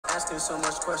Asking so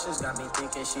much questions got me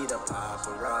thinking she the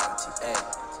paparazzi,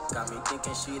 ayy. Got me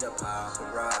thinking she the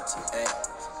paparazzi, ayy.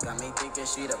 Got me thinking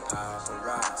she the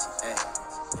paparazzi, ayy.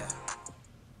 Yeah.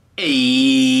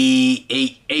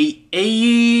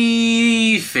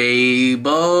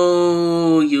 AyyyFabo,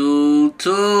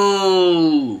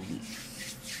 YouTube.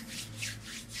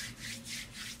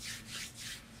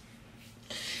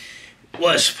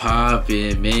 What's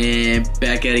poppin', man?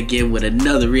 Back at it again with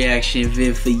another reaction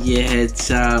vid for your head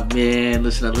top, man.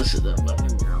 Listen up. Let's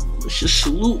just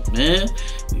salute, man.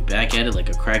 We back at it like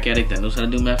a crack addict that knows how to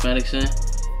do mathematics, man.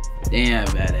 Damn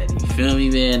bad at it. You feel me,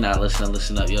 man? Nah,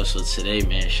 listen up, yo. So today,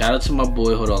 man, shout out to my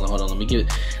boy. Hold on. Let me give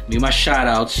my shout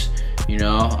outs. You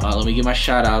know, let me give my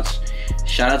shout outs.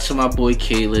 Shout out to my boy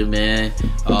Caleb, man.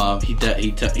 He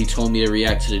told me to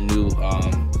react to the new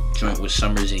joint with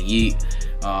Summrs and Yeat.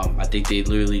 I think they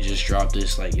literally just dropped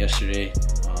this like yesterday.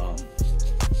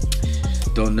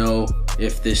 Don't know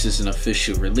if this is an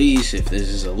official release, if this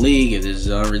is a leak, if this is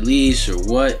unreleased or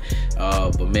what.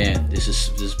 But man, this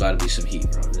is about to be some heat,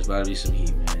 bro. This is about to be some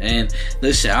heat, man. And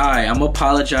listen, alright, I'm gonna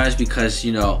apologize because,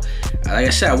 you know, like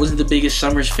I said, I wasn't the biggest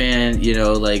Summrs fan, you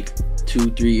know, like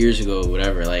 2-3 years ago or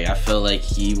whatever. Like I felt like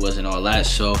he wasn't all that,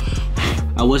 so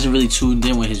I wasn't really tuned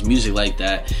in with his music like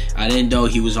that. I didn't know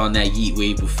he was on that Yeat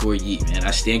wave before Yeat, man.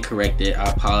 I stand corrected. I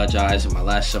apologize. In my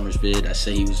last Summrs vid, I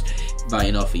said he was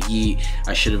biting off of Yeat.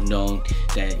 I should have known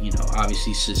that, you know,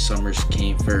 obviously since Summrs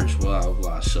came first, blah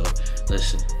blah. So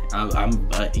listen, I'm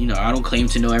you know, I don't claim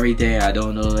to know everything. I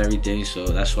don't know everything, so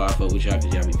that's why I fuck with y'all,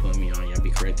 because y'all be putting me on, y'all be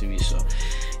correcting me. So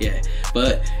yeah,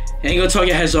 but ain't gonna talk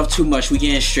your heads off too much. We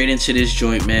getting straight into this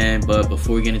joint, man. But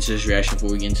before we get into this reaction,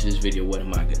 before we get into this video, what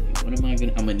am I gonna do? I'm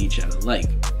gonna need y'all to like,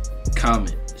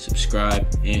 comment, subscribe,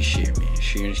 and share, man.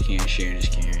 Sharing is caring,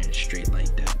 straight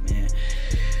like that, man.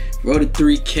 Road to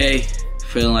 3K,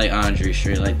 feeling like Andre,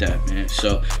 straight like that, man.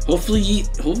 So hopefully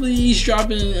he's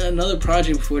dropping another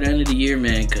project before the end of the year,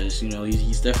 man, because, you know,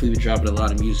 he's definitely been dropping a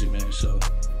lot of music, man. So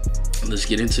let's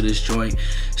get into this joint.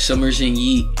 Summrs and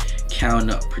Yeat, Count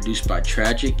Up, produced by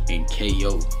trgc and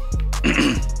kayyo.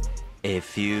 A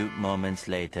few moments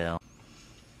later.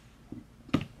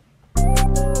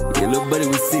 Yeah, little buddy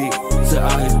was sick to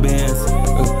all his bands.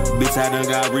 Bitch, I done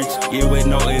got rich, yeah, with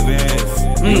no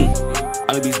advance.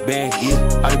 All of these bad,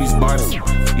 yeah, all of these barbs, yeah.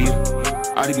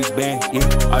 All of these bad,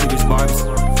 yeah, all of these barbs.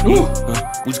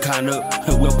 We just count up,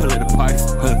 we'll pull at the parties.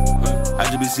 I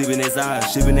just be shipping that side,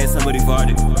 shipping that somebody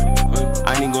farted.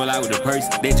 I ain't gonna lie with the purse,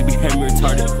 they just be hammer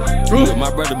retarded.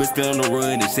 My brother been still on the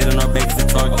run, and shit on our back is a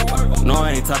target. No,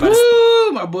 I ain't talking about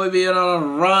this. My boy being on a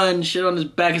run, shit on his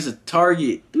back is a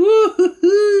target.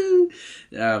 Woo-hoo-hoo.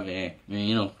 Ah, man,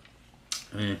 you know,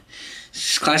 man.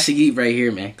 It's classic Yeat right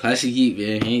here, man. Classic Yeat,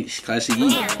 man. It's classic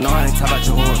Yeat. No, I ain't talking about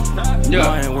your horn. Yeah. No,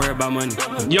 I ain't worried about money.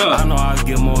 Yeah. I know I'll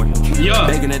get more. Yeah.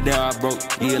 Back in the day, I broke.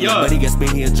 Yeah. Yeah. But he got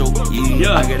spin here a joke. Yeah.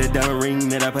 Yeah. I got a diamond ring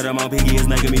that I put on my piggy. It's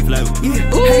making me float. Yeah.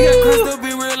 Hey, got crossed up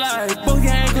in real life. Both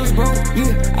your ankles broke.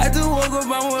 Yeah. I do walk up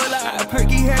on one line.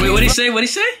 Perky had. Wait, what'd he say? What'd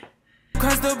he say?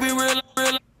 Crossed up in real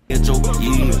life. Joke,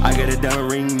 yeah. I got a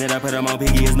diamond ring that I put on my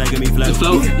piggy. It's making me float.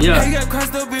 Yeah. Hey, got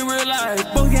crossed up in real life.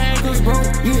 Both your ankles broke.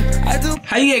 Yeah. I do.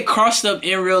 How you get crossed up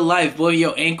in real life, boy?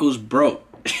 Your ankles broke.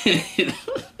 Is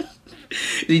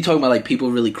he talking about like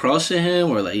people really crossing him,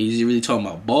 or like is he really talking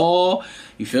about ball?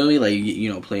 You feel me? Like, you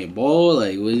know, playing ball.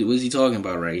 Like, what is he talking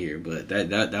about right here? But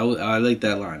that was, I like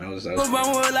that line. That was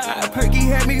Perky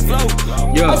had me float.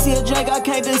 Yo. I see a drink, I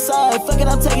can't decide. Fuck it,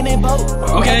 I'm taking a boat.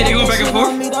 Okay, they go back and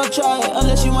forth. Me, don't try it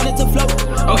unless you want it to float.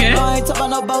 Okay. No, I ain't talking about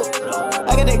no boat.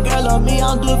 I got that girl on me,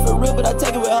 I don't do it for real, but I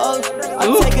take it with hoes. I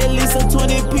take at least a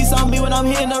 20 piece on me when I'm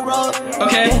hitting the road.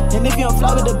 Okay. Yeah, and if you don't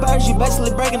fly with the birds, you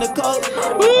basically breaking the code.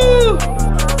 Woo!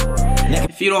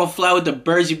 If you don't fly with the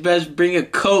birds, you best bring a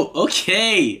coat.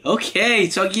 Okay,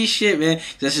 talk your shit, man.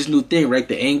 That's his new thing, right?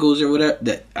 The angles or whatever.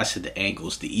 I said the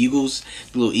angles, the eagles,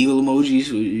 the little eagle emojis.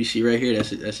 You see right here, that's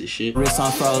his shit. Wrist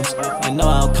on froze, and no,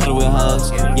 I don't cuddle with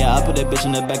hoes. Yeah, I put that bitch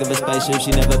in the back of a spaceship.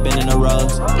 She never been in a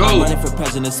rose. I'm running for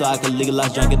president so I can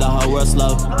legalize drinking the whole world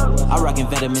slow. I rockin'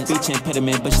 vitamins, speech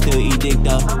impediment, but she still eat dick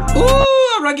though. Ooh,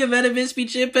 I rockin' vitamins,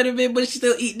 speech impediment, but she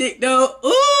still eat dick though.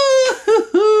 Ooh.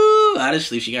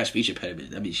 Honestly, if she got speech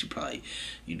impediment, that means she probably,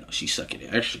 you know, she's sucking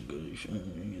it extra good.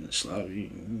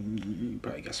 You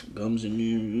probably got some gums in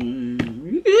there.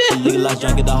 Legalize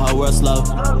drinking the whole world slow.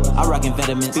 I rockin'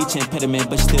 vitamins, speech impediment,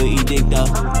 but she still eat dick though.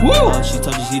 Woo! She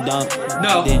told you she don't.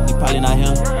 No. Then you probably not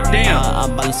him. Damn.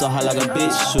 I'm ballin' so hard like a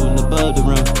bitch, shooting above the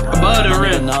rim. Above the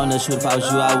rim. No, no, shoot if I was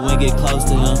you, I wouldn't get close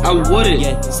to him. I wouldn't.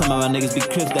 Yeah, some of my niggas be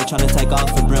crips, they tryna take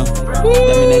off the brim. That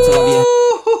mean they took off your.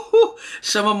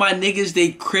 Some of my niggas,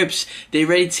 they Crips, they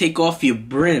ready to take off your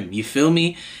brim. You feel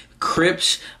me?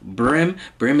 Crips, brim.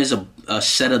 Brim is a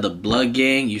set of the blood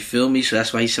gang. You feel me? So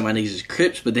that's why he said my niggas is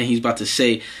Crips. But then he's about to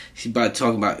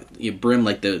talk about your brim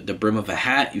like the brim of a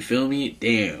hat. You feel me?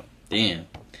 Damn,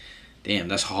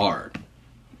 that's hard.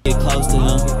 Get close to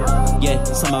them. Yeah,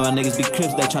 some of my niggas be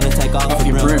Crips, they tryna take off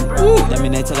your brim. That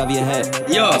mean they take off your hat.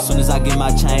 Yo. As soon as I get my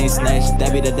chain snatched,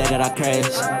 that be the day that I crash.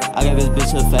 I gave this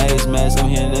bitch a face mask, I'm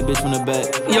hitting that bitch from the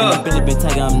back. Yo. I'm been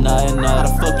taking, I'm nutting. How the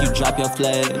fuck you drop your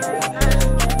flag?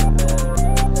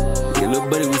 Yeah, little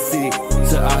buddy was sick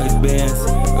to all his bands.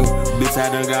 Bitch, I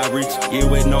done got rich, yeah,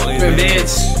 with no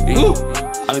advance.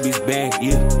 All of these bands,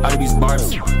 yeah, all of these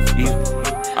bars, yeah.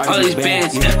 All these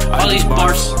bands, all these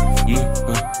bars. Yeah,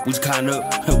 we just caught up,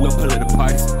 we'll pull at the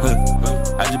parties.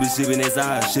 I just been shipping that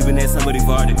side, shipping that somebody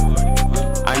farted.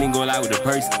 I ain't gonna lie with the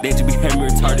purse, they just be hammer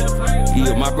retarded.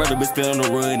 Yeah, my brother been still on the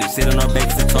run and shit on our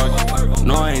backs and target.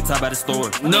 No, I ain't talk about the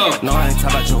store. No, I ain't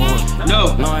talk about your whore.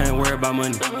 No, I ain't worried about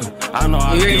money. I know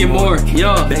I'll get more.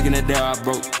 Yo, back in the day I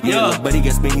broke. Yeah, but he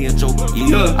got spin here a joke.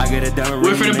 Yeah, I get it down.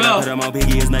 Wait for the bell. Put him on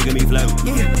piggy, it's making me float.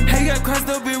 Yeah, hey, got crossed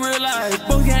up in real life.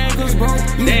 Both ankles broke.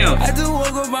 Damn. I just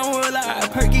woke up my one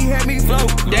life. Perky had me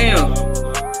float. Damn.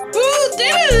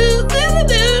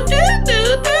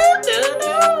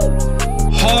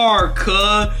 Hard,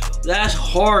 cuz. That's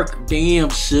hard.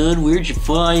 Damn, son, where'd you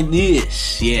find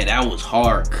this? Yeah, that was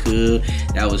hard, cuz.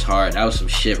 That was hard. That was some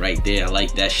shit right there. I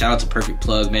like that. Shout out to Perfect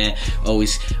Plug, man.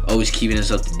 Always keeping us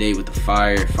up to date with the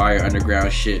fire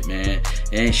underground shit, man.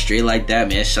 And straight like that,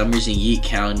 man. Summrs and Yeat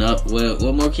counting up. Well,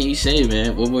 what more can you say,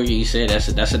 man? What more can you say? That's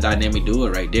a dynamic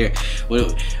duo right there. Who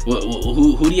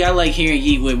do y'all like hearing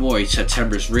Yeat with more?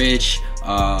 September's Rich,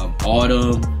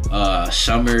 Autumn,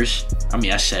 Summrs. I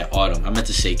mean, I said Autumn. I meant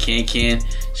to say Can,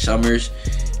 Summrs.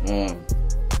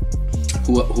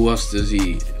 Who else does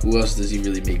he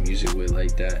really make music with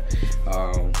like that?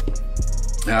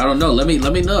 I don't know. Let me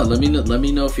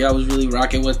know if y'all was really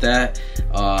rocking with that.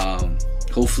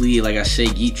 Hopefully, like I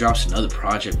said, Yeat drops another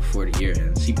project before the year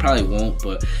ends. He probably won't,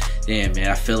 but damn, man,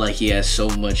 I feel like he has so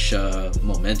much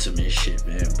momentum and shit,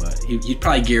 man. But he's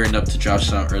probably gearing up to drop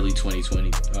some early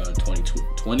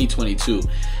 2022.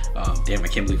 Damn, I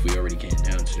can't believe we already getting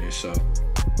down to this. So,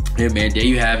 yeah, man, there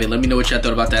you have it. Let me know what y'all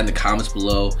thought about that in the comments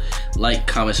below. Like,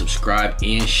 comment, subscribe,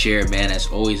 and share, man. As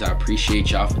always, I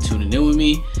appreciate y'all for tuning in with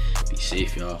me. Be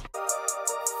safe, y'all.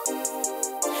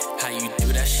 How you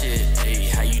do that shit? Hey,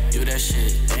 how you do that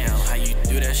shit? Damn, how you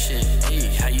do that shit? Hey,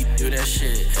 how you do that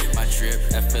shit? My drip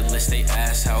effortless, they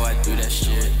ask how I do that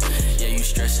shit. Yeah, you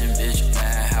stressing, bitch,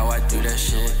 mad how I do that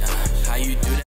shit. How you do